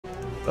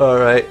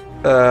Alright,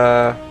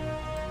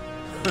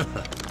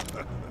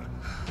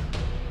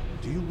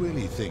 Do you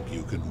really think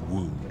you can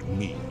wound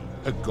me,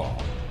 a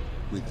god,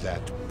 with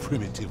that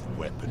primitive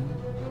weapon?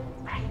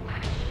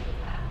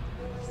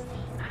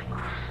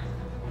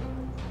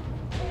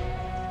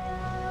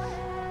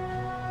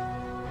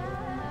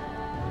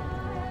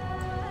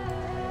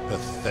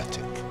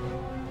 Pathetic.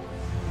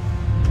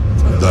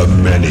 The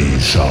many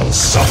shall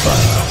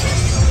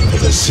suffer for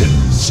the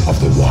sins of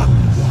the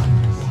one.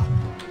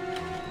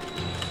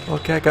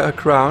 okay, I got a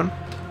crown.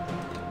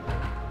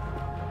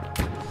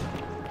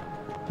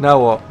 Now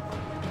what?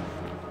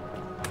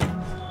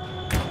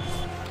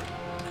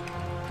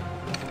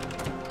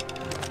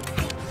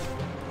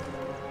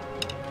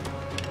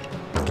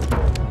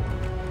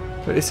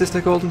 Wait, is this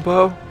the golden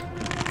bow?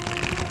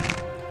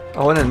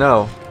 I wanna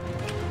know.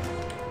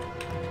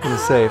 In the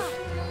safe.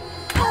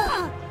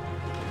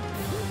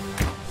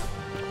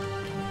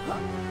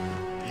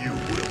 You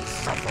will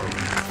suffer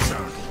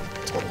eternal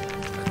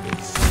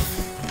torment.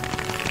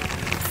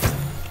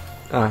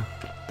 Ah,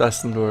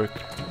 doesn't work.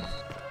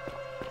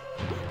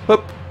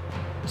 Whoop!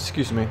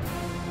 Excuse me.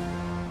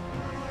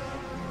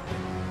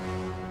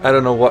 I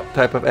don't know what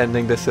type of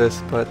ending this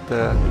is, but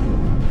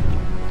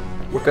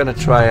we're gonna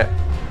try it.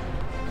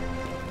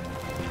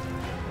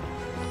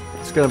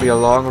 It's gonna be a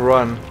long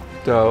run,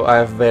 though I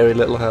have very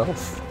little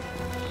health.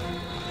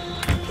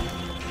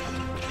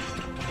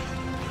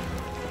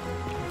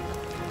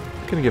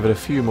 Gonna give it a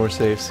few more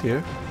saves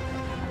here.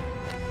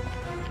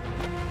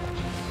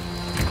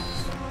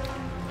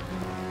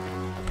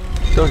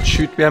 Don't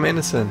shoot me, I'm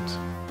innocent.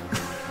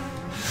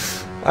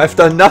 I've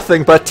done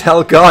nothing but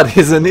tell God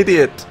he's an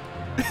idiot.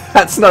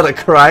 That's not a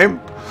crime.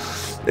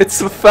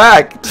 It's a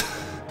fact.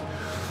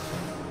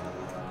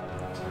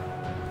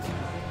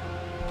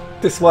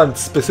 This one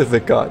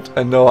specific God,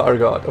 and no other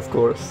God, of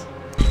course.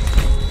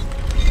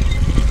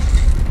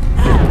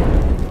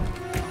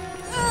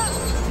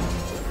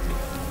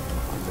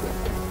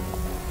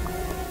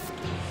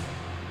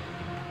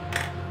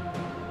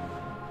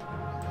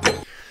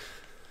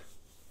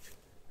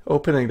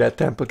 Opening that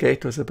temple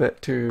gate was a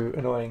bit too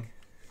annoying.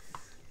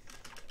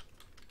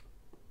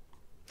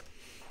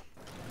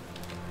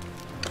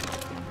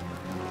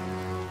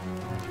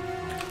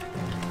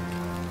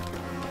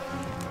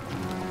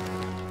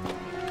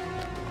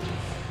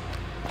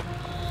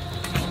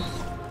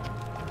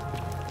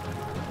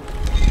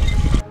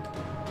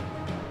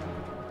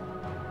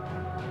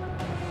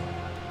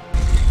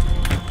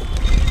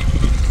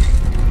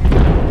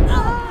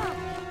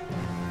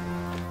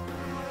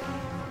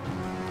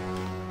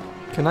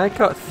 Can I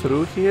cut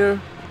through here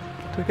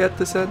to get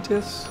the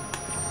Sentius?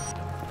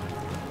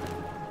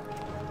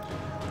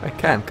 I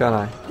can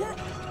I?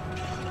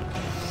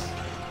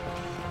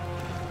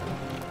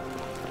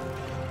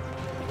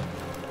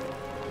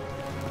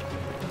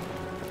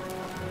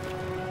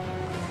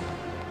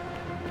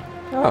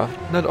 Oh,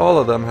 not all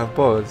of them have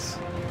bows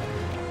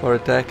or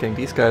attacking.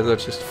 These guys are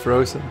just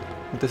frozen.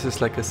 This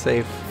is like a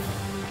safe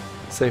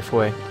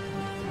way.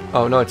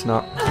 Oh no, it's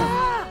not.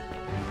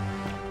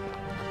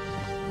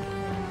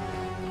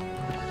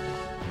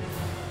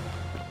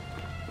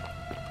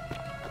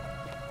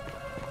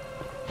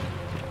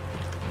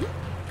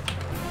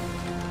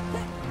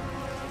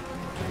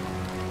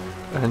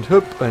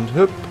 And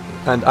hoop,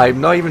 and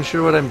I'm not even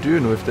sure what I'm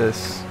doing with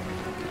this.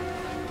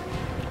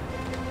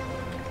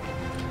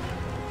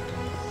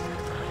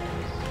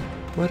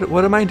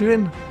 What am I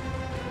doing?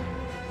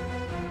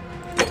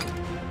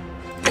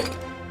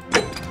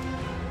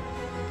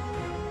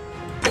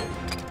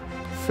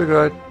 Figure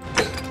out.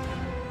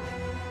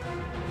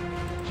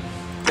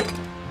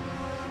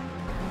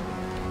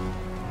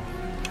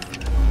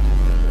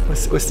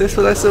 Was this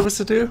what I was supposed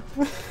to do?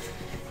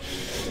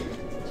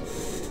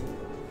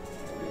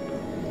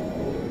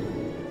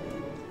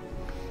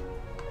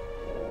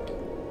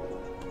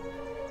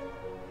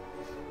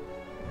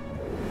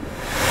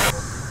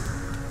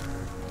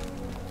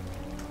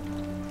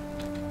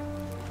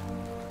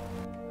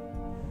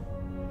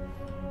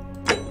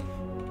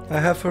 I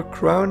have her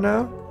crown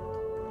now?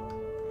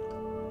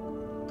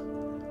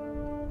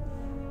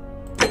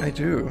 I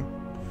do.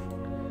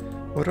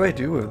 What do I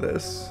do with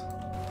this?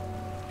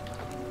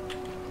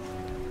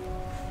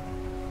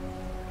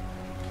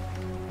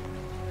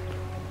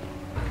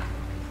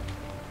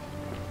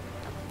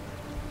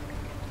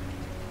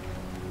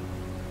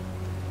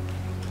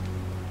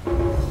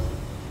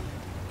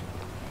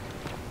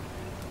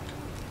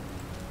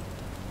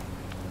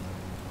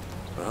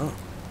 Oh.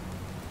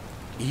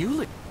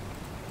 You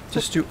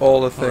just do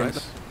all the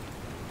things.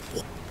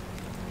 Right.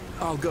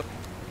 I'll go.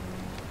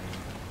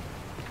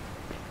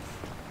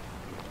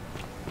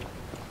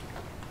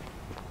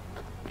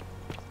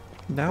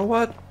 Now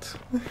what?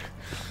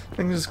 I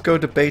can just go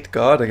debate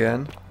God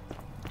again.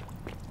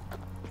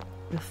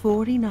 The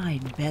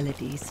 49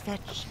 melodies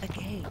fetch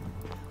again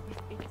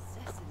with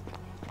incessant.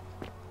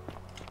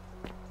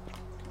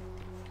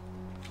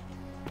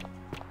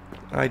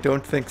 I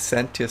don't think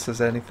Sentius has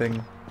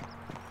anything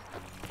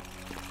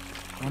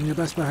On your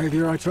best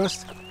behavior, I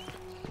trust.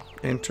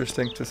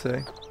 interesting to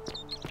say.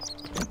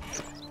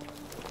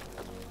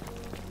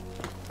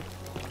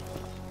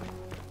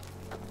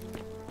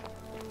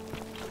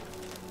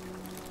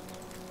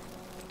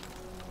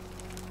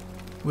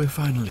 We're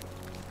finally...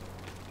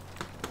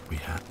 We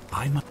have...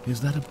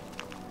 Is that a...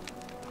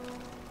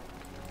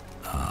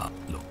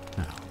 Look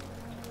now.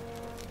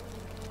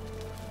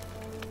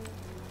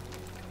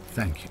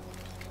 Thank you.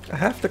 I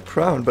have the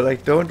crown, but I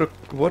don't...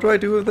 What do I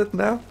do with it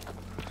now?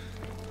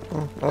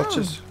 Oh, I'll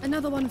just...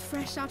 Another one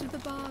fresh out of the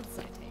baths,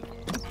 I take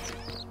it.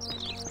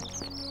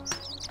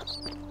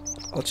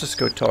 I'll just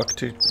go talk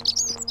to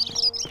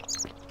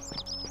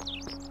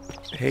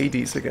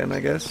Hades again, I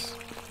guess.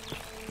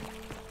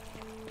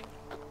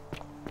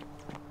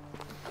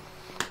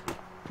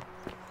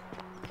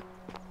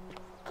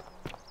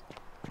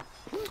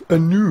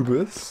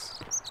 Anubis.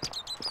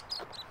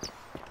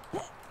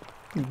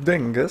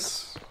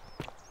 Dingus.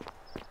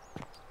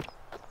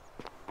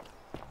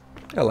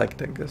 I like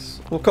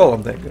Dingus. We'll call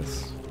him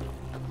Dingus.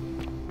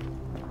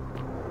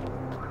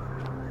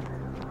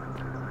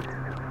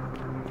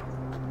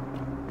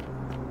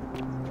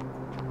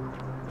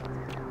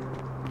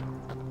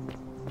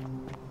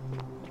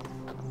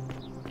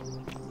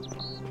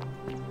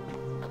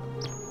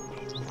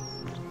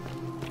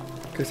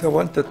 Because I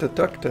wanted to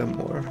talk to him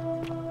more.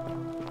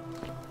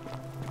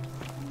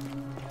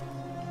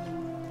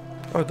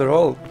 Oh, they're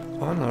all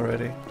on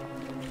already.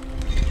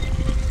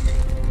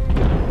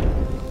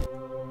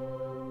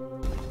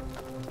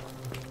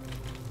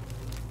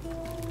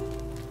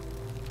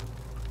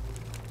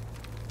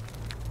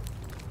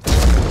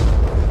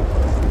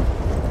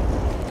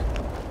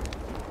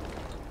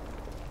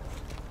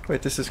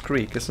 Wait, this is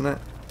Greek, isn't it?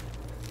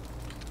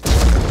 Is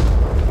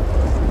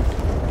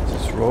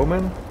this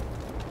Roman?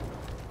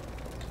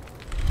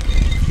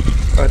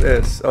 Oh, it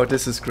is. Oh,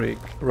 this is Greek.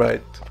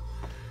 Right.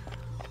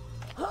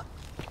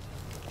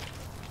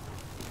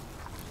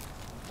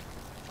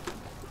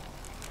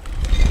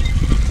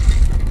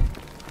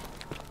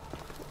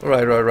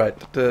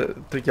 Right.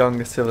 The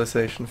young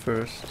civilization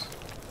first.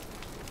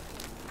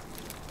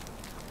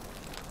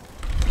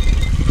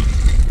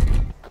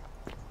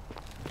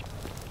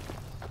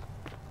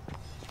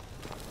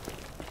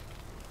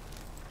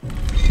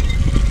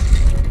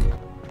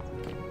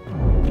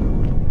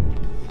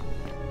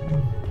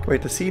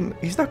 Wait, the scene.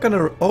 He's not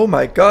gonna. Oh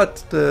my god,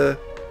 the.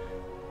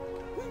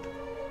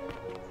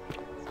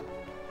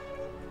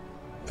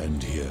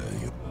 And here,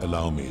 you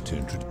allow me to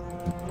introduce.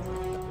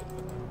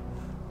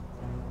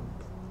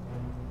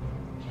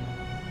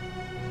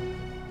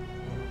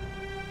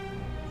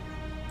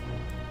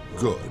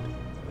 Good.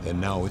 Then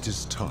now it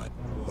is time.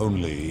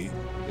 Only,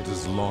 it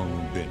has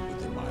long been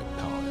within my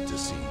power to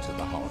see to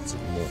the hearts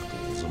of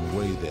mortals and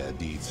weigh their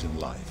deeds in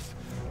life.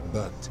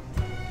 But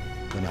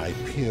when I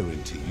peer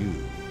into you,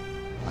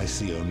 I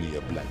see only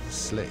a blank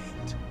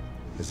slate,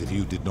 as if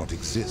you did not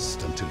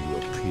exist until you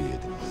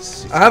appeared in this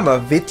city. I'm a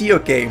video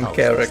game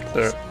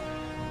character.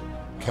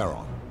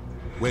 Charon,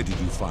 where did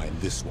you find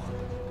this one?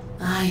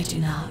 I do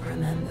not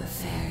remember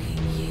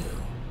ferrying you.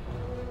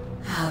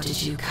 How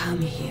did you come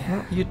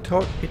here? Well,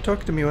 you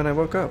talked to me when I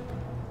woke up.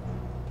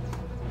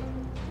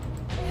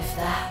 If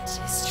that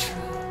is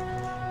true,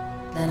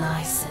 then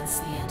I sense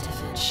the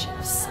intervention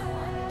of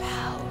someone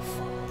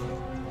powerful.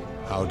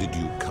 How did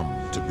you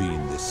come to be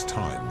in this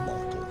time,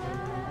 mortal?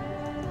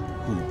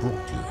 Who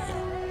brought you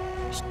here?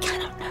 We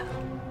cannot know.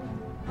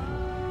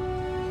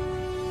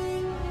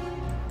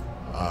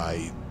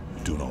 I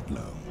do not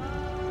know.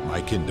 My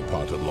kin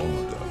departed long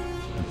ago,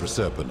 and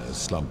Proserpine has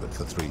slumbered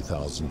for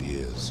 3,000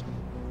 years.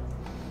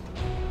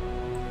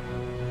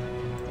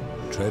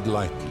 Tread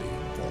lightly,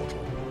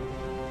 mortal.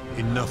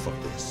 Enough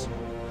of this.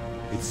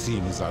 It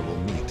seems I will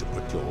need to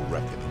put your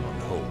reckoning on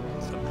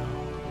hold for now.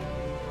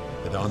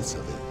 But answer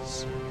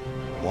this.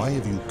 Why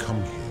have you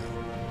come here?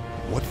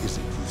 What is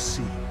it you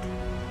seek?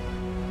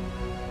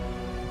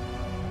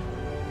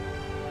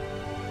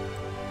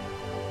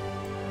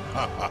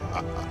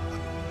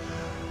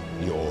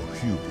 Your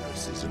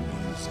hubris is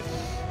amusing.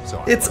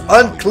 So It's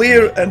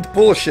unclear and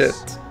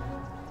bullshit.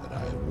 But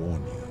I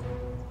warn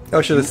you.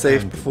 I should have You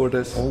saved and before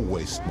this. Or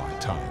waste my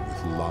time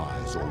with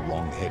lies or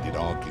wrong-headed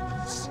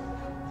arguments.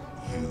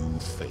 You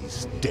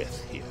face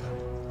death here.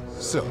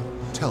 So,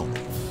 tell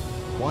me,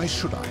 why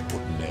should I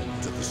put an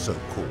end to the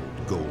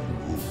so-called Golden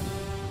Rule?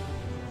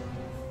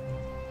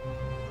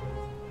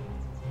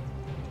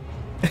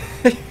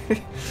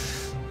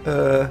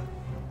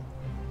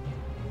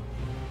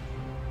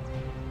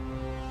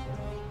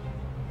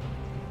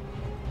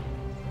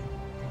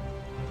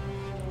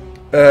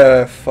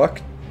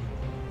 Fuck.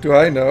 Do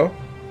I know?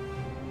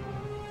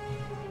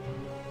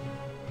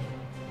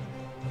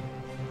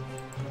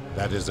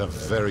 That is a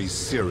very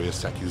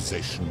serious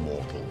accusation,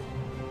 mortal.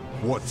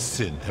 What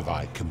sin have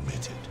I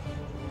committed?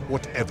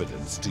 What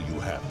evidence do you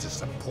have to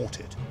support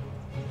it?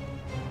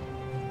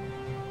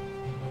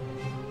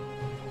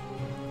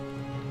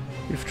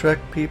 You've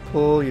tracked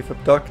people, you've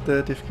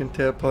abducted, you've can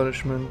tear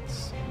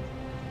punishments.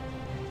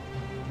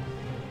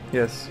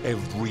 Yes.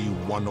 Every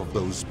one of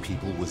those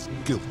people was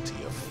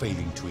guilty of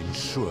failing to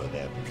ensure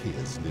their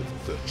peers lived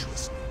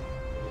virtuously.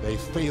 They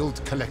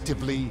failed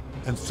collectively,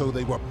 and so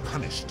they were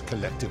punished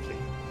collectively.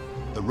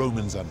 The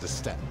Romans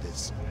understand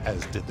this,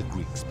 as did the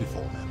Greeks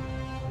before them.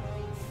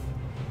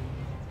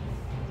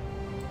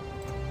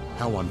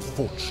 How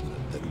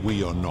unfortunate that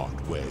we are not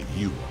where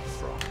you are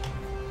from.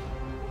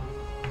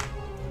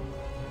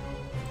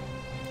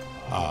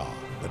 Ah,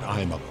 but I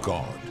am a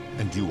god,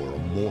 and you are a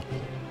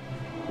mortal.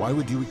 Why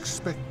would you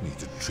expect me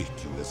to treat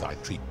you as I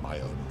treat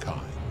my own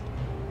kind?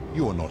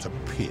 You are not a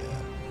peer.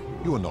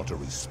 You are not a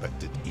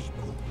respected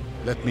equal.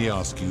 Let me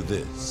ask you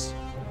this.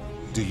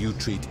 Do you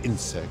treat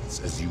insects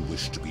as you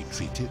wish to be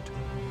treated?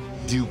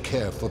 Do you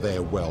care for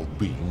their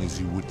well-being as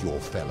you would your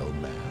fellow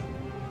man?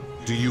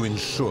 Do you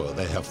ensure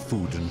they have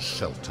food and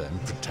shelter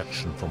and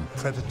protection from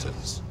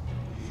predators?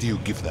 Do you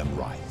give them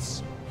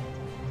rights?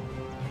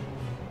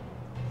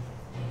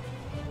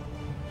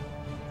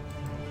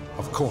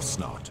 Of course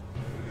not,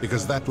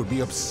 because that would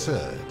be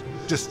absurd,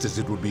 just as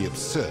it would be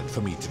absurd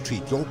for me to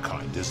treat your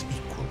kind as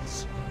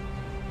equals.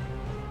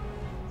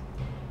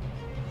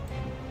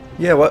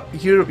 Yeah, well,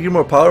 you're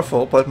more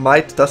powerful, but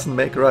might doesn't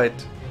make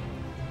right.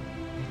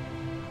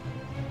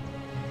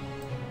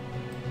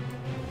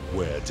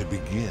 Where to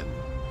begin?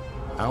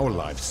 Our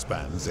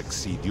lifespans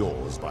exceed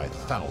yours by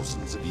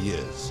thousands of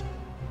years,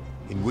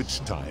 in which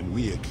time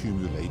we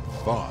accumulate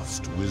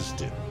vast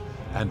wisdom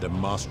and a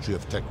mastery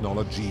of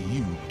technology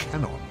you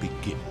cannot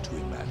begin to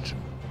imagine.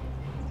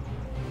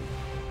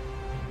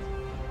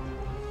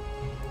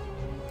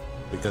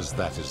 Because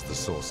that is the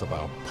source of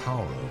our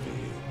power over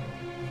you.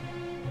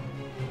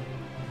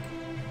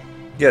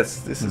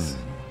 Yes, this is...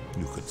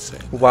 You could say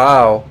that.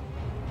 Wow.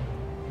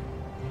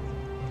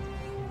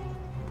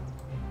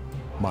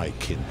 My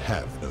kin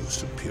have no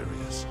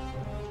superiors.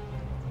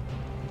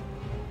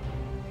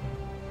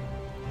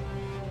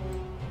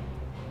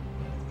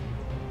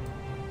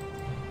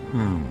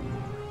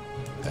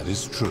 That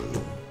is true.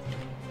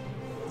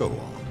 Go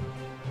on.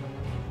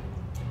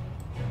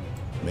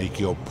 Make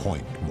your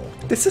point,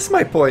 mortal. This is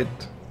my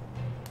point.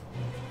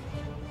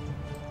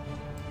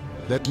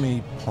 Let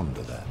me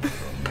ponder that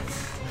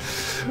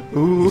for a moment.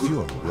 Ooh. If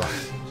you are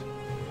right,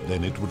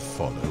 then it would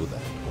follow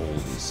that all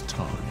this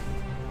time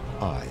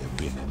I have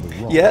been in the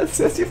wrong. Yes,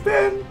 yes, you've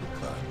been.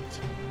 But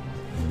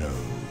no.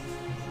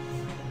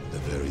 The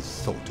very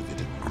thought of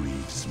it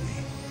grieves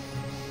me.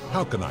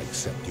 How can I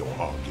accept your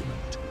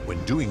argument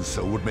when doing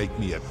so would make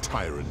me a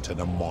tyrant and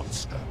a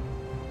monster?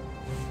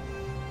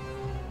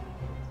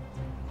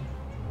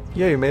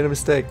 Yeah, you made a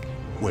mistake.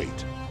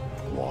 Wait,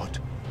 what?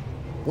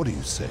 What are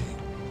you saying?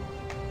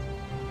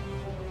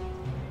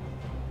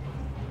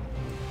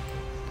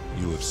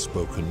 You have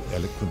spoken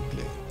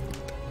eloquently,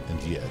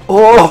 and yet...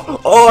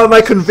 Oh, am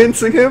I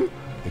convincing him?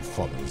 It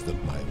follows that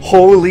my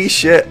Holy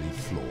shit. is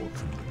flawed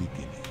from the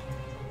beginning.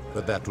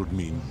 But that would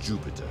mean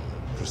Jupiter,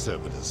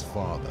 Preservator's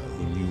father,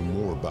 who knew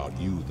more about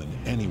you than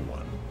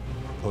anyone,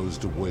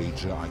 proposed a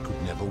wager I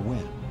could never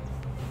win.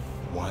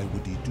 Why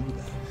would he do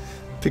that?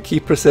 To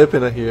keep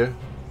Persephone here.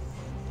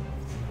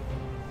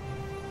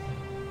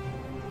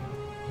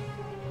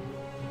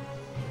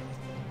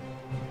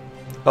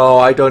 Oh,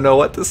 I don't know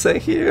what to say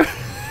here.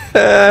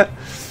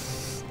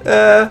 Perhaps.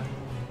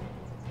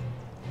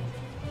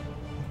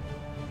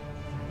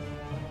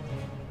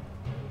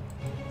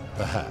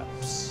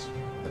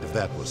 But if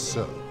that was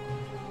so,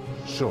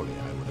 surely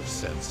I would have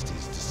sensed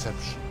his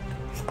deception.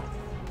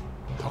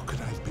 How could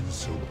I have been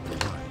so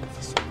blind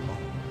for so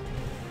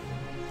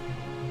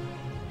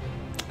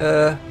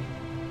long?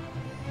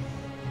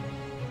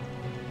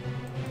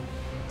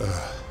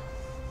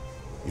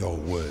 Your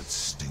words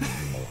sting me,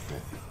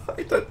 mortal.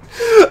 I don't...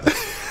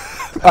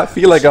 I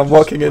feel like I'm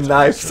walking a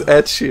knife's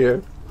edge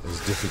here. As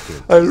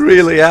difficult I as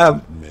really this is to am.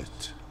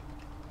 admit,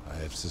 I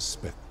have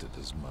suspected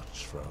as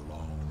much for a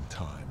long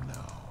time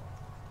now.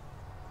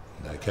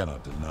 And I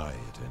cannot deny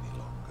it any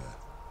longer.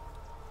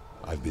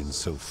 I've been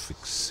so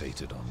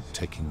fixated on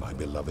taking my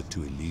beloved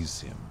to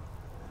Elysium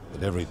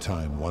that every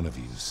time one of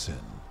you sinned,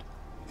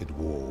 it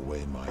wore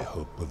away my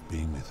hope of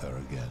being with her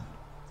again.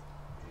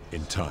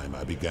 In time,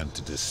 I began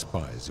to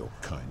despise your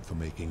kind for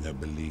making her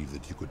believe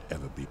that you could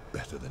ever be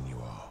better than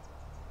you are.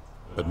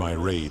 But my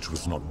rage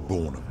was not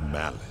born of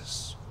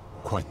malice.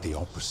 Quite the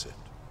opposite.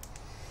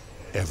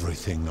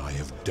 Everything I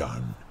have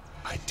done,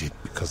 I did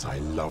because I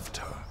loved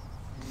her.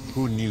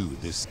 Who knew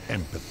this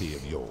empathy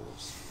of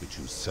yours, which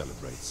you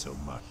celebrate so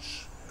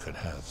much, could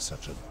have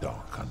such a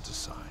dark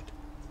underside?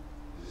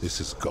 This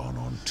has gone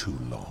on too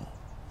long.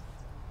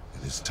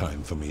 It is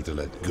time for me to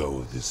let go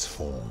of this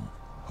form,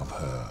 of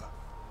her,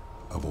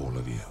 of all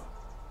of you.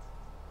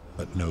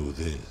 But know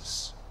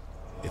this.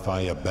 If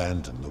I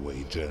abandon the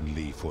wager and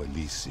leave for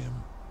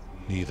Elysium,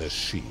 neither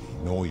she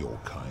nor your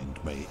kind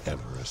may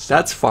ever escape.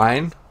 That's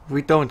fine.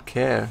 We don't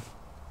care.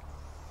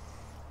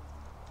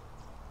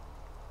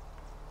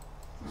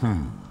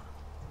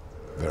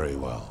 Very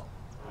well.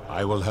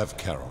 I will have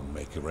Charon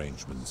make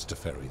arrangements to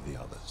ferry the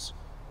others.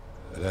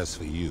 But as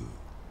for you,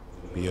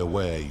 be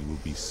aware you will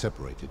be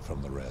separated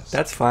from the rest.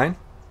 That's fine.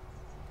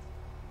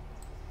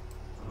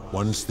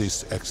 Once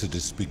this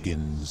exodus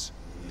begins,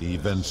 the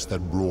events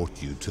that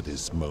brought you to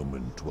this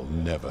moment will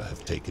never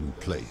have taken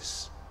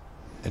place,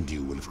 and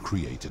you will have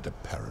created a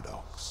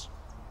paradox.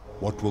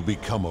 What will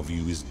become of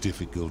you is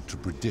difficult to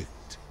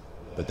predict,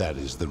 But that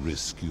is the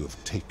risk you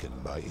have taken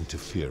by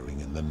interfering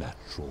in the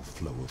natural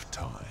flow of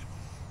time.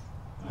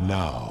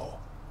 Now,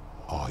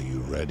 are you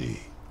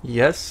ready?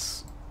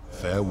 Yes.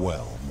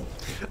 Farewell,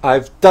 mortal.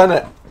 I've done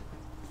it.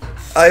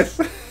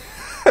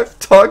 I've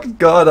talked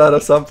God out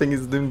of something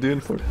he's been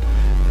doing for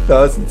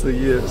thousands of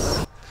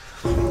years.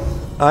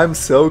 I'm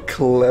so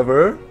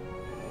clever.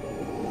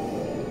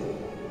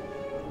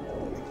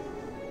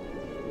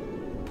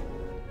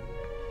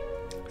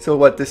 So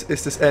what, is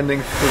this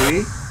ending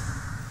 3?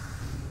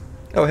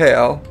 Oh hey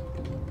Al.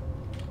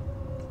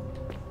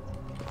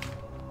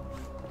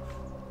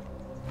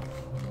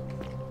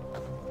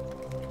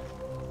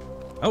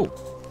 Oh.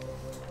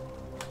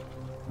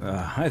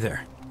 Hi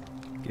there.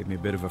 Gave me a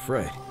bit of a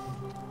fright.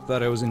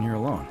 Thought I was in here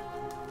alone.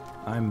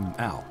 I'm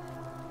Al.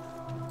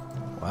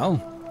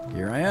 Well,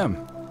 here I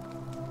am.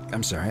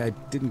 I'm sorry, I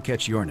didn't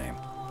catch your name.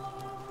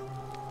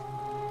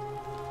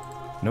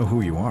 Know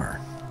who you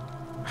are?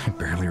 I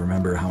barely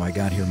remember how I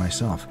got here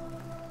myself.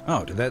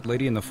 Oh, did that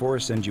lady in the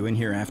forest send you in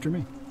here after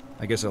me?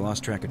 I guess I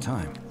lost track of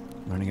time,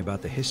 learning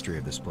about the history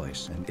of this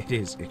place, and it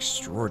is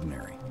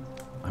extraordinary.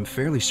 I'm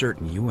fairly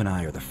certain you and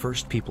I are the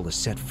first people to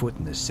set foot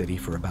in this city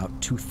for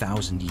about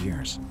 2,000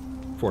 years.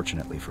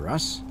 Fortunately for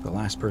us, the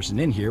last person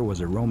in here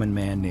was a Roman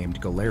man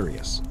named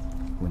Galerius,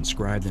 who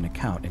inscribed an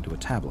account into a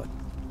tablet.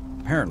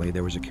 Apparently,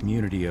 there was a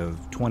community of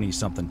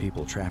 20-something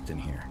people trapped in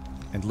here,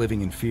 and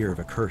living in fear of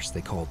a curse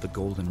they called the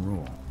Golden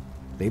Rule.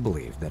 They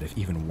believed that if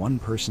even one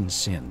person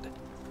sinned,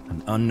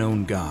 an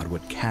unknown god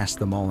would cast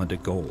them all into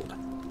gold,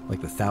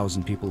 like the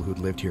 1,000 people who'd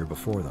lived here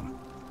before them.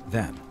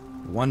 Then,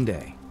 one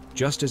day,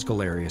 just as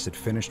Galerius had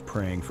finished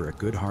praying for a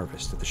good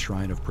harvest at the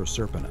shrine of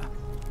Proserpina,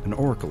 an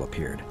oracle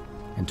appeared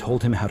and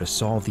told him how to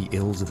solve the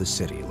ills of the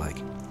city, like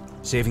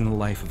saving the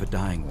life of a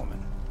dying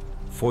woman,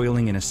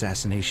 foiling an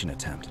assassination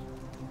attempt,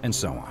 and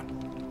so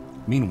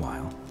on.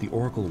 Meanwhile, the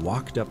oracle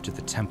walked up to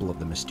the temple of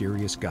the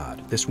mysterious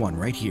god, this one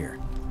right here,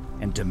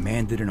 and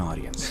demanded an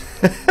audience,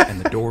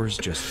 and the doors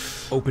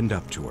just opened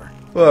up to her.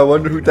 Well, I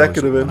wonder who that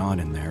could have What been. went on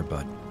in there,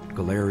 but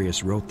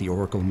Galerius wrote the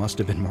oracle must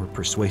have been more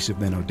persuasive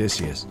than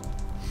Odysseus,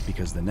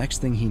 because the next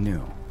thing he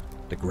knew,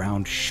 the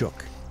ground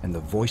shook, and the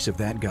voice of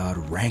that god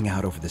rang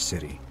out over the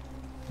city.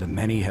 The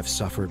many have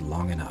suffered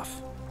long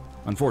enough.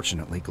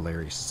 Unfortunately,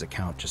 Galerius'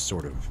 account just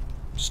sort of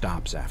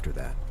stops after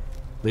that,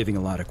 leaving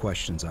a lot of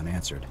questions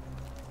unanswered.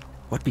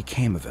 What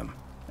became of him,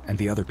 and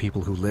the other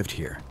people who lived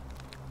here?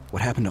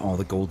 What happened to all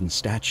the golden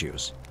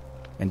statues?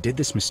 And did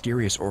this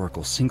mysterious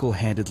oracle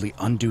single-handedly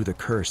undo the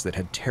curse that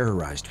had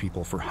terrorized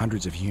people for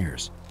hundreds of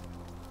years?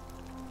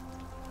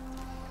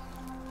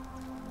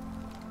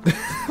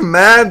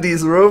 Man,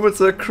 these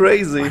robots are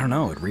crazy. I don't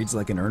know, it reads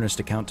like an earnest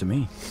account to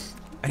me.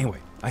 Anyway,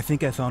 I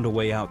think I found a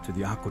way out through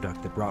the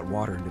aqueduct that brought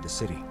water into the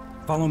city.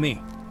 Follow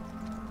me.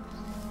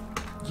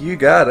 You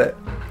got it.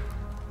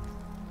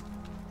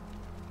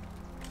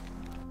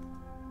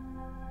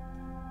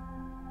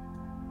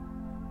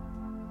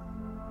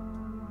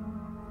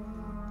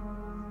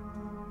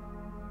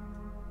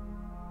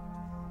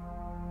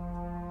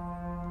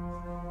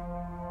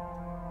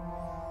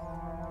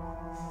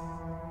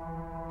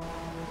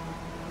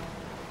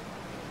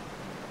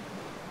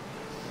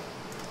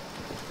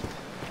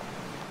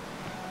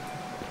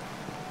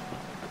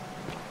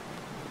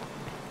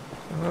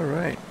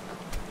 Alright.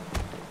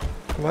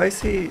 Why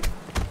is he...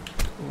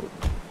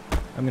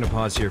 I'm gonna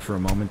pause here for a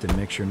moment and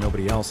make sure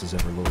nobody else has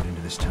ever lured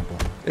into this temple.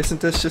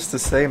 Isn't this just the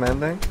same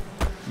ending?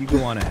 You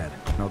go on ahead,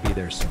 and I'll be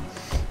there soon.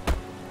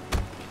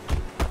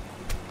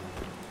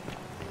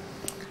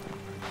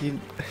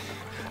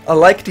 I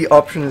like the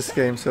option in this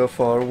game so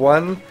far.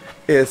 One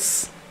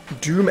is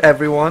doom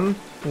everyone,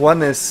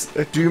 one is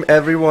doom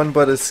everyone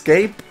but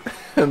escape,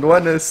 and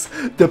one is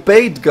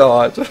debate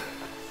God.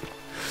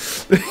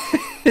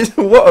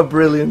 What a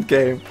brilliant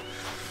game.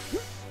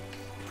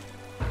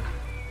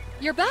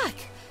 You're back.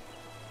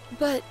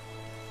 But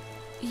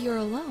you're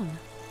alone.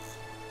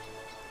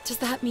 Does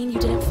that mean you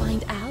didn't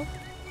find Al?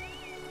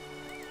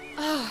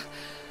 Oh,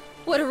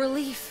 what a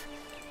relief.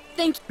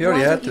 Thank you. We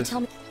already Why had don't you this.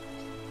 tell me?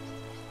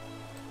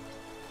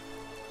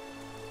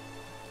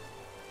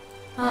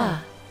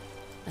 Ah,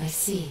 I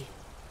see.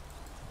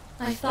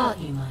 I thought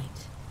you might.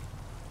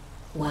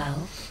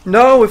 Well,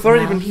 No, we've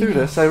already Now been you through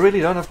know. this. I really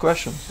don't have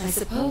questions. I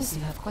suppose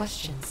you have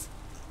questions.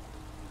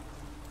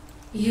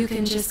 You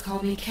can just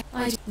call me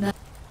as you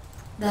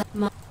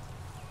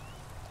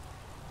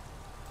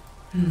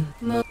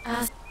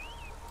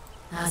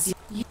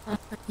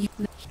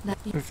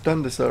We've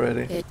done this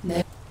already.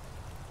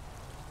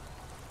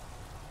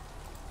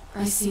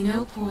 I see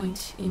no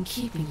point in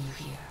keeping you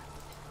here.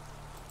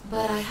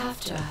 But I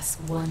have to ask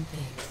one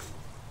thing.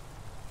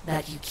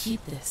 That you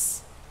keep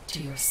this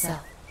to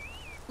yourself.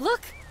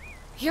 Look,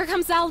 here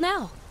comes Al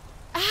now.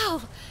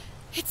 Al,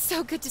 it's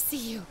so good to see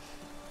you.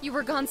 You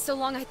were gone so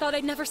long I thought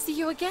I'd never see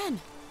you again.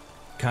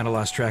 Kinda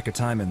lost track of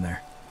time in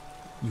there.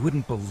 You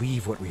wouldn't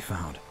believe what we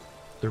found.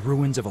 The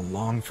ruins of a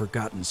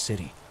long-forgotten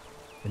city.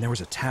 And there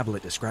was a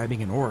tablet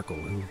describing an oracle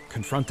who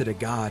confronted a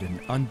god and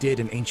undid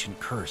an ancient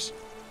curse.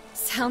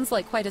 Sounds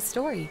like quite a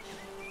story.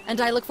 And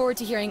I look forward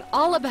to hearing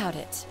all about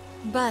it.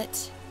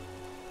 But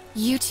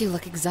you two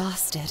look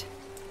exhausted.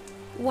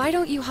 Why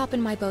don't you hop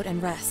in my boat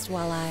and rest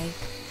while I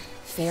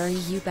ferry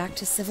you back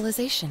to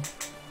civilization?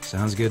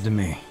 Sounds good to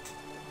me.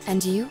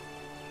 And you?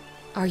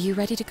 Are you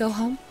ready to go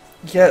home?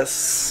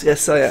 Yes,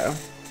 yes I am.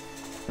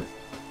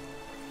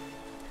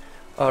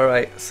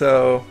 Alright,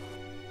 so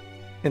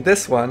in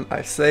this one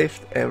I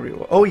saved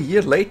everyone. Oh, a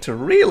year later,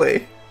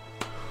 really?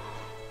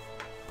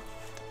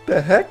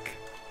 The heck?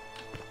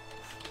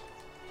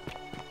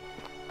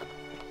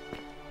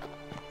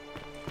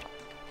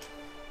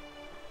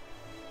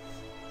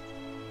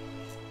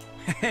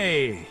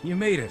 Hey, you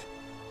made it.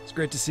 It's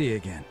great to see you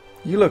again.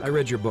 You look I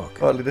read your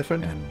book. oddly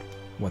different. And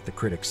what the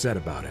critics said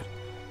about it.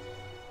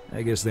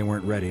 I guess they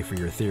weren't ready for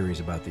your theories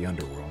about the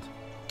underworld.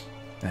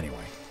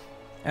 Anyway,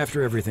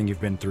 after everything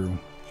you've been through,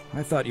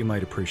 I thought you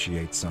might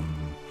appreciate some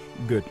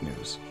good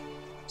news.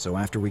 So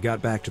after we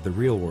got back to the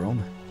real world,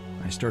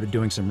 I started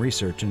doing some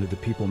research into the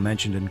people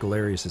mentioned in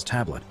Galerius's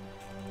tablet.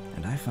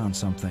 And I found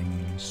something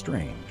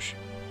strange.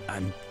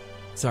 I'm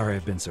sorry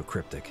I've been so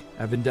cryptic.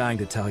 I've been dying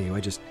to tell you,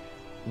 I just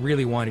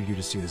really wanted you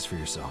to see this for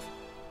yourself.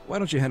 Why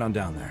don't you head on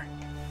down there?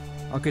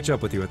 I'll catch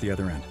up with you at the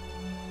other end.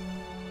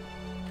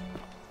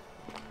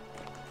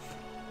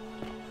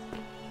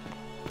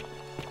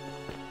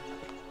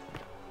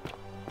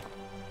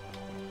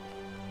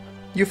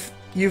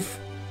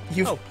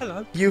 Oh,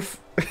 hello.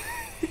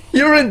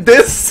 You're in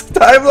this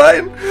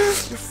timeline?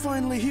 You're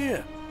finally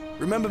here.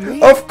 Remember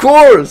me? Of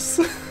course!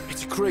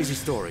 It's a crazy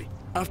story.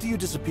 After you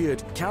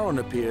disappeared, Karen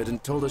appeared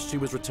and told us she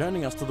was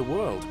returning us to the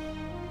world.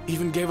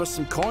 Even gave us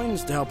some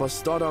coins to help us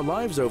start our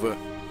lives over.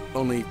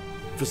 Only,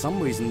 for some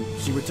reason,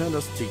 she returned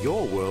us to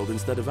your world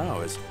instead of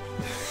ours.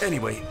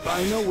 Anyway,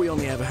 I know we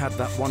only ever had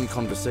that one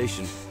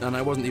conversation, and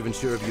I wasn't even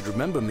sure if you'd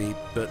remember me,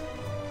 but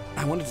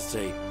I wanted to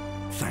say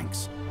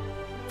thanks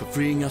for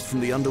freeing us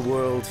from the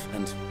underworld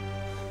and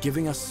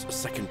giving us a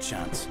second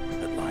chance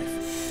at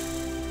life.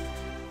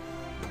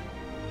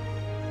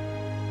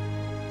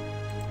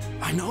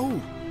 I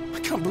know! I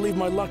can't believe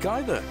my luck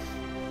either.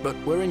 But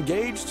we're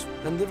engaged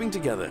and living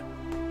together.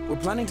 We're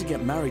planning to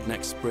get married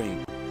next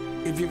spring.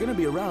 If you're going to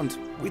be around,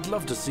 we'd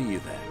love to see you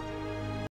there.